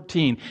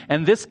 24:14,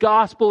 "And this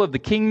gospel of the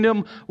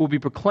kingdom will be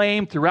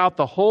proclaimed throughout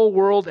the whole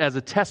world as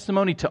a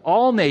testimony to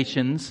all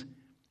nations."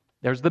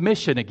 There's the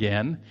mission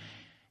again.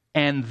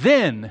 "And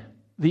then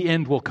the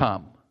end will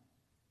come."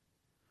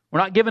 We're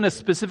not given a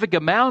specific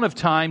amount of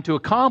time to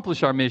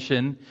accomplish our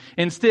mission.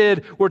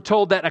 Instead, we're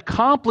told that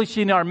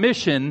accomplishing our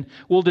mission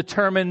will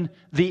determine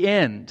the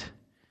end.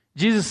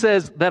 Jesus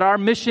says that our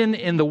mission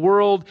in the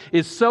world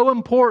is so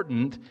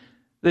important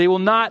that He will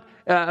not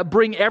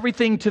bring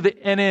everything to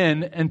an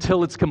end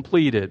until it's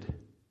completed.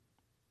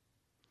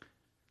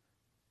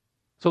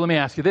 So let me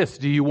ask you this.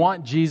 Do you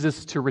want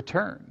Jesus to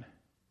return?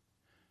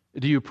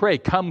 Do you pray,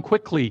 "Come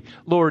quickly,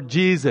 Lord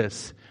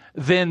Jesus,"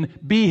 then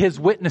be His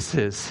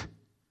witnesses?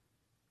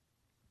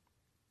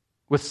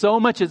 With so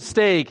much at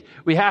stake,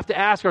 we have to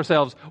ask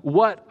ourselves,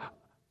 what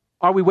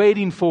are we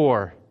waiting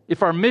for?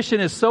 If our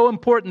mission is so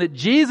important that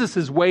Jesus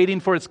is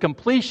waiting for its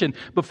completion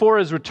before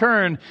His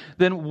return,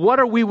 then what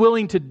are we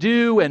willing to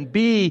do and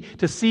be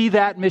to see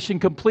that mission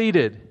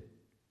completed?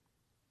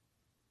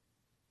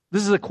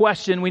 This is a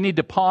question we need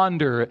to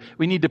ponder,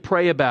 we need to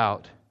pray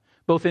about,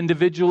 both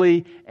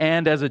individually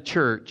and as a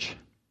church.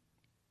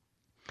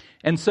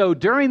 And so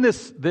during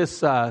this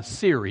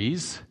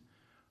series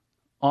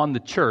on the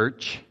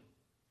church,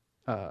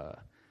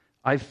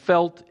 I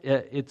felt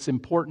it's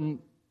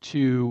important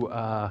to,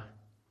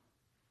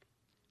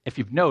 if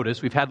you've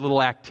noticed, we've had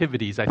little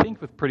activities, I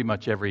think with pretty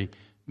much every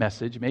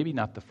message, maybe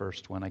not the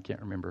first one, I can't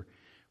remember,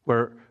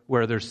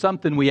 where there's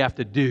something we have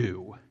to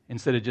do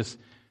instead of just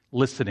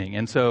listening.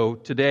 And so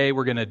today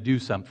we're going to do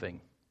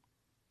something.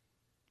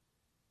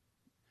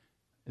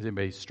 Is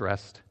anybody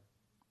stressed?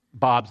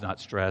 Bob's not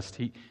stressed.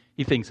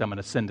 He thinks I'm going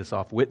to send us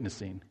off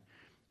witnessing.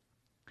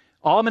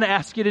 All I'm going to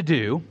ask you to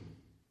do,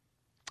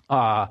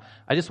 I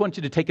just want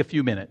you to take a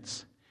few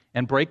minutes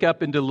and break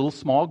up into little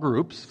small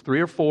groups, 3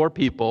 or 4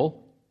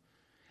 people.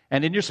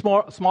 And in your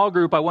small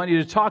group, I want you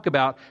to talk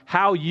about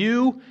how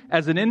you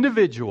as an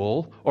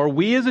individual or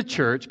we as a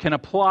church can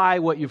apply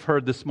what you've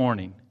heard this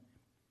morning.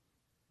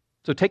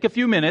 So take a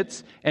few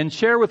minutes and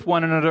share with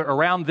one another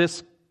around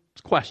this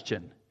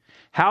question.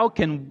 How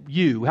can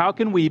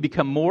we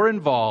become more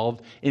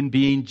involved in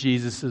being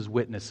Jesus'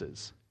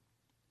 witnesses?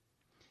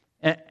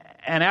 And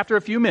after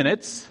a few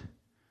minutes,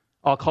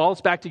 I'll call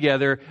us back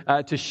together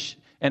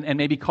and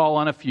maybe call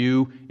on a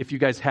few if you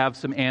guys have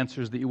some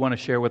answers that you want to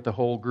share with the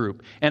whole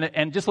group.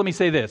 And just let me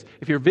say this.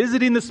 If you're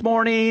visiting this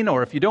morning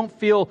or if you don't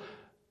feel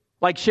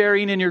like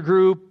sharing in your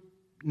group,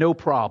 no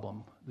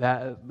problem.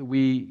 That's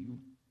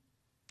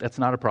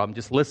not a problem.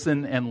 Just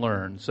listen and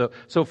learn. So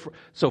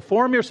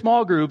form your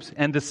small groups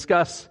and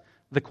discuss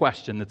the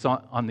question that's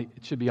it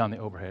should be on the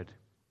overhead.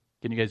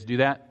 Can you guys do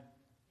that?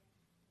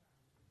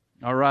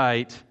 All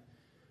right.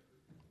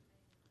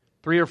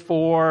 3 or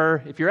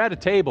 4. If you're at a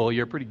table,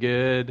 you're pretty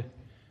good.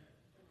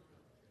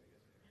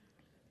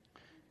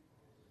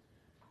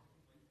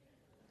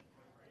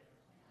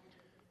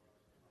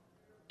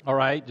 All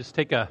right, just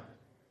take a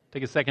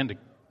second to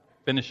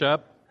finish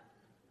up.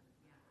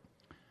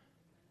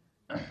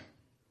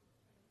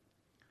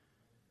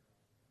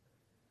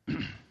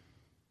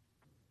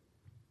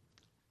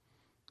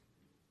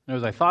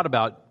 As I thought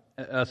about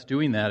us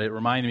doing that, it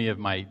reminded me of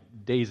my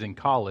days in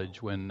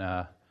college when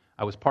I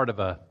was part of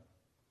a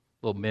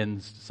little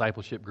men's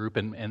discipleship group,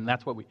 and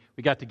that's what we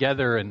got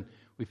together and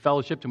we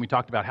fellowshipped and we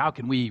talked about how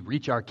can we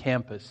reach our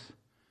campus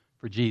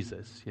for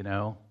Jesus, you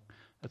know.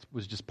 That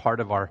was just part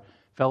of our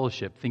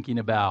fellowship, thinking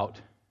about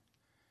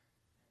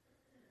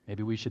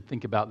maybe we should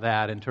think about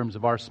that in terms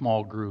of our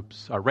small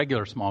groups, our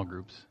regular small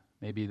groups.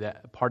 Maybe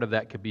that part of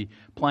that could be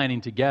planning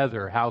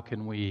together. How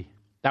can we?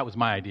 That was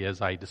my idea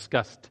as I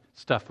discussed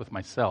stuff with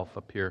myself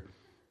up here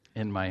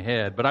in my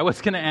head. But I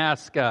was going to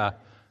ask,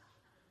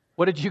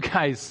 what did you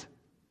guys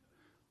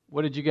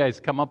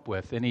come up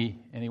with?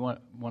 Anyone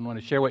want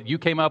to share what you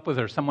came up with,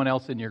 or someone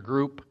else in your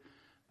group?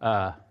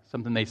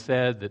 Something they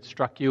said that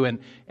struck you,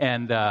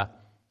 and I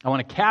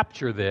want to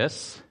capture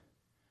this.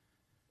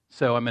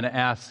 So I'm going to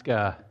ask,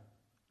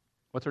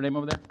 what's her name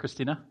over there,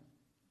 Christina?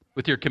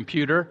 With your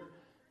computer,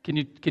 can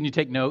you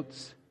take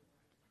notes?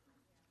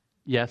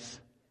 Yes.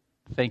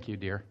 Thank you,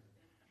 dear.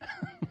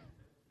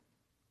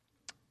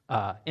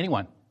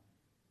 Anyone?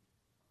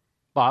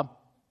 Bob?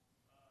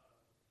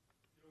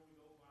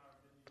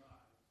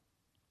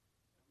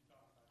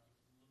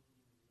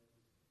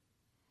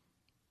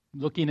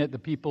 Looking at the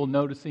people,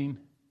 noticing.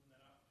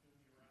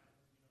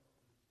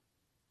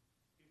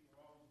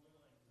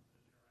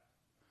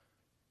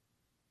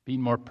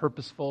 Being more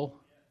purposeful.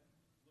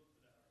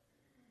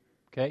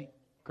 Okay,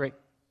 great.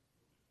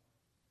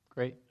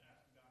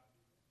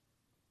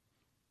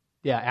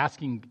 Yeah,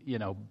 asking,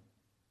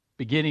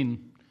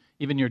 beginning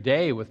even your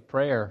day with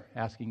prayer,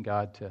 asking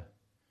God to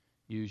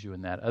use you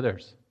in that.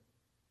 Others?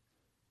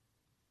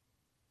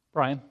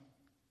 Brian?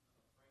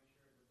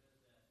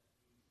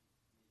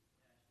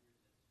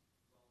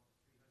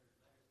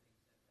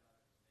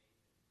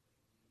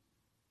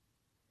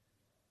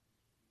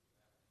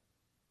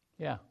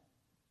 Yeah,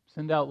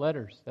 send out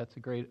letters. That's a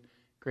great,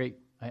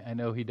 I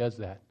know he does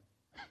that.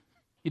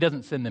 He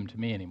doesn't send them to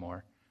me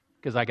anymore.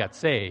 because I got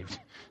saved.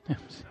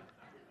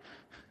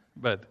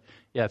 But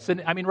yeah,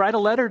 write a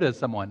letter to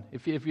someone.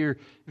 If you're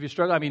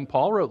struggling,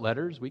 Paul wrote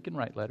letters. We can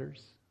write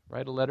letters.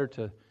 Write a letter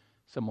to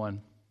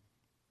someone.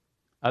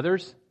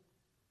 Others?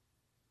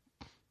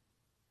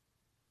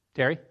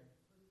 Terry?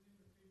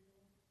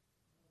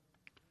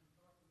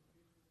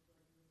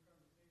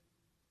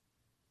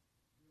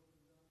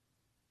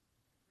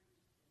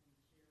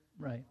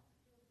 Right.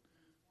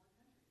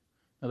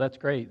 No, that's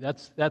great.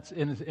 That's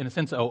in a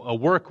sense a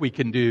work we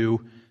can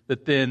do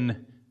that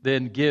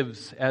then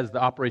gives, as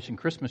the Operation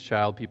Christmas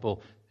Child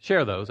people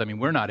share those.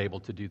 We're not able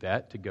to do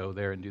that, to go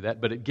there and do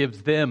that, but it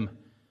gives them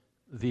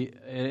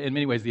in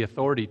many ways the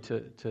authority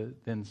to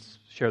then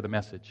share the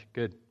message.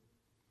 Good.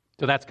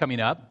 So that's coming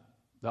up,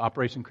 the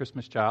Operation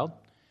Christmas Child,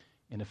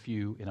 in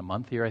a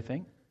month here, I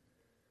think.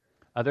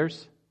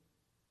 Others?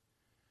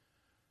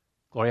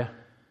 Gloria?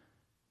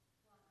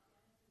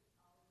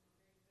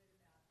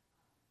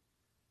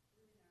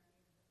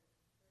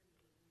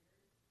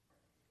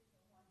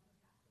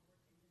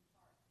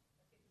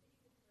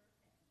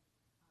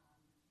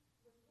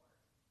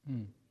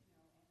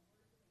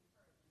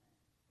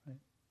 Right.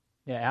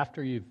 Yeah,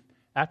 after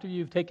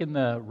you've taken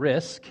the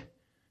risk,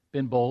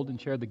 been bold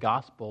and shared the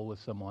gospel with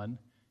someone,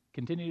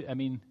 continue.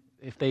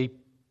 If they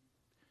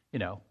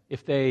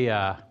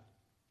how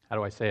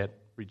do I say it?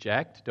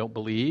 Reject, don't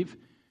believe,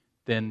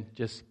 then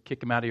just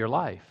kick them out of your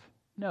life.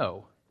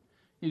 No,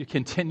 you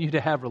continue to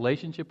have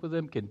relationship with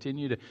them,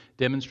 continue to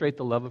demonstrate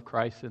the love of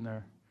Christ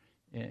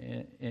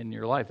in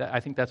your life. I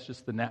think that's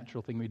just the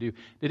natural thing we do.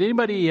 Did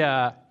anybody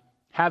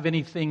have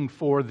anything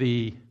for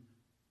the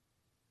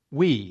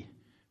we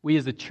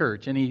as a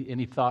church?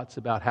 Any thoughts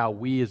about how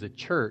we as a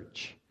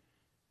church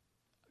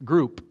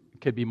group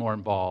could be more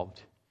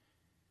involved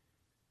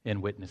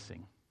in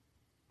witnessing?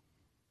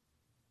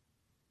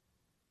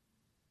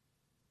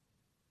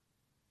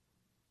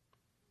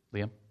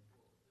 Liam?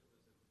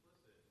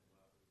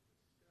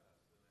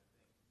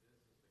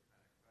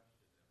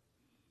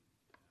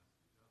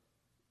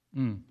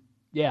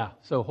 Yeah,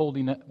 so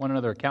holding one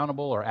another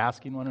accountable or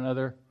asking one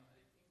another,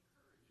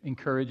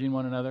 encouraging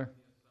one another.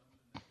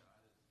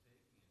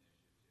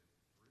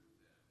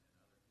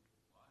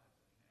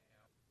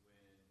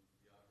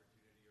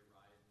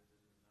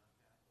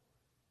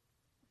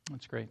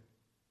 That's great.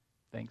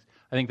 Thanks.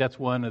 I think that's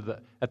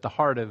at the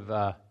heart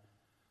of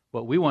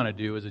what we want to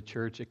do as a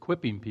church,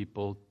 equipping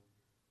people.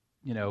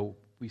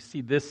 We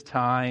see this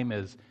time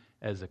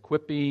as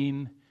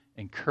equipping,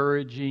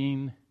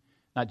 encouraging,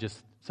 not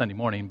just Sunday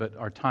morning, but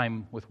our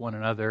time with one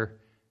another,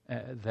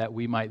 that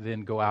we might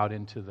then go out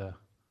into the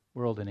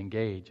world and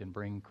engage and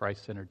bring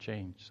Christ-centered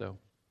change. So,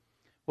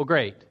 well,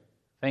 great.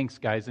 Thanks,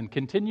 guys. And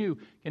continue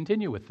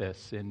with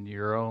this in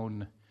your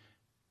own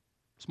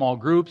small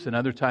groups and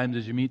other times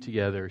as you meet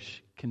together.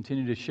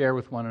 Continue to share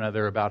with one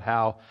another about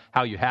how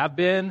you have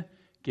been,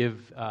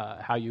 give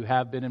how you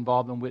have been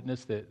involved in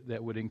witness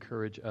that would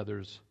encourage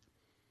others.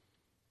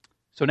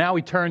 So now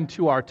we turn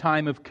to our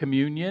time of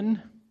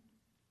communion,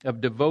 of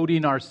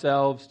devoting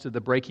ourselves to the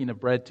breaking of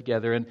bread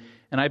together. And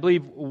I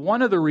believe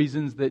one of the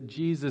reasons that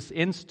Jesus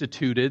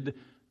instituted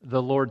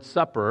the Lord's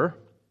Supper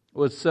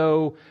was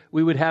so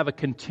we would have a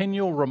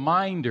continual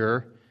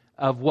reminder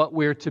of what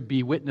we're to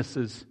be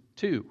witnesses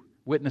to,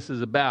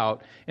 witnesses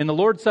about. In the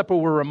Lord's Supper,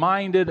 we're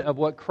reminded of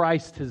what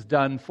Christ has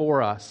done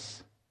for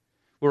us.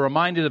 We're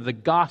reminded of the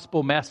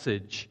gospel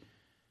message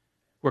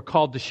we're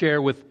called to share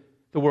with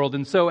the world.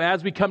 And so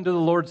as we come to the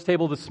Lord's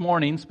table this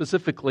morning,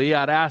 specifically,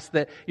 I'd ask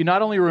that you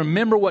not only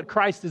remember what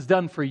Christ has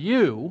done for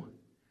you,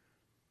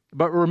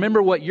 but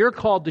remember what you're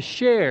called to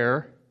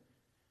share,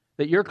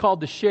 that you're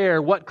called to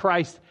share what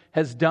Christ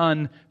has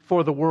done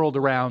for the world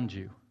around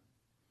you.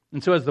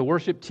 And so as the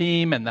worship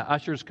team and the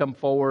ushers come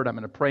forward, I'm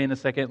going to pray in a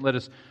second. Let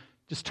us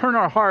just turn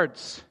our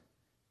hearts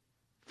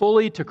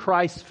fully to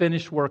Christ's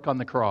finished work on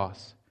the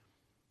cross.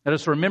 Let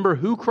us remember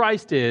who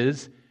Christ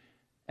is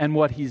and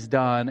what He's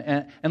done.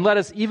 And let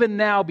us even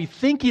now be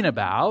thinking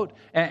about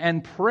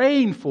and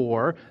praying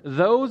for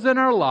those in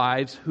our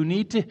lives who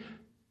need to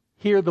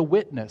hear the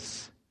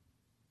witness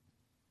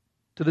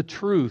to the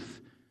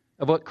truth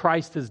of what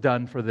Christ has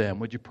done for them.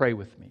 Would you pray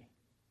with me?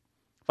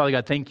 Father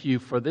God, thank you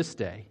for this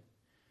day.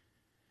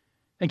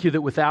 Thank you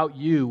that without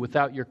you,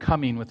 without your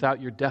coming,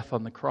 without your death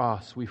on the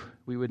cross,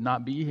 we would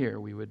not be here.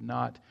 We would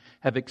not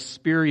have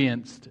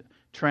experienced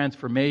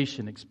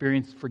transformation,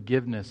 experienced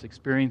forgiveness,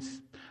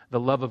 experienced the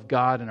love of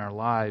God in our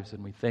lives,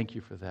 and we thank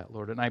you for that,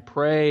 Lord. And I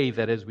pray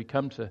that as we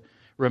come to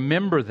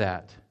remember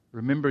that,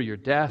 remember your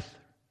death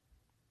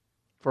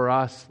for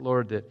us,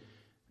 Lord,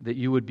 that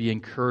you would be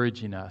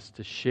encouraging us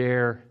to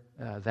share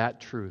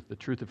that truth, the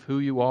truth of who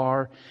you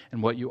are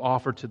and what you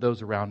offer to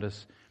those around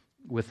us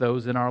with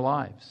those in our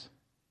lives.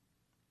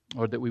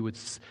 Lord, that we would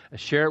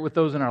share it with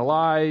those in our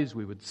lives,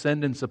 we would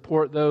send and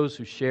support those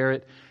who share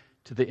it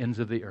to the ends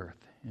of the earth.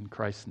 In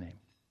Christ's name,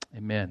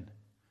 amen.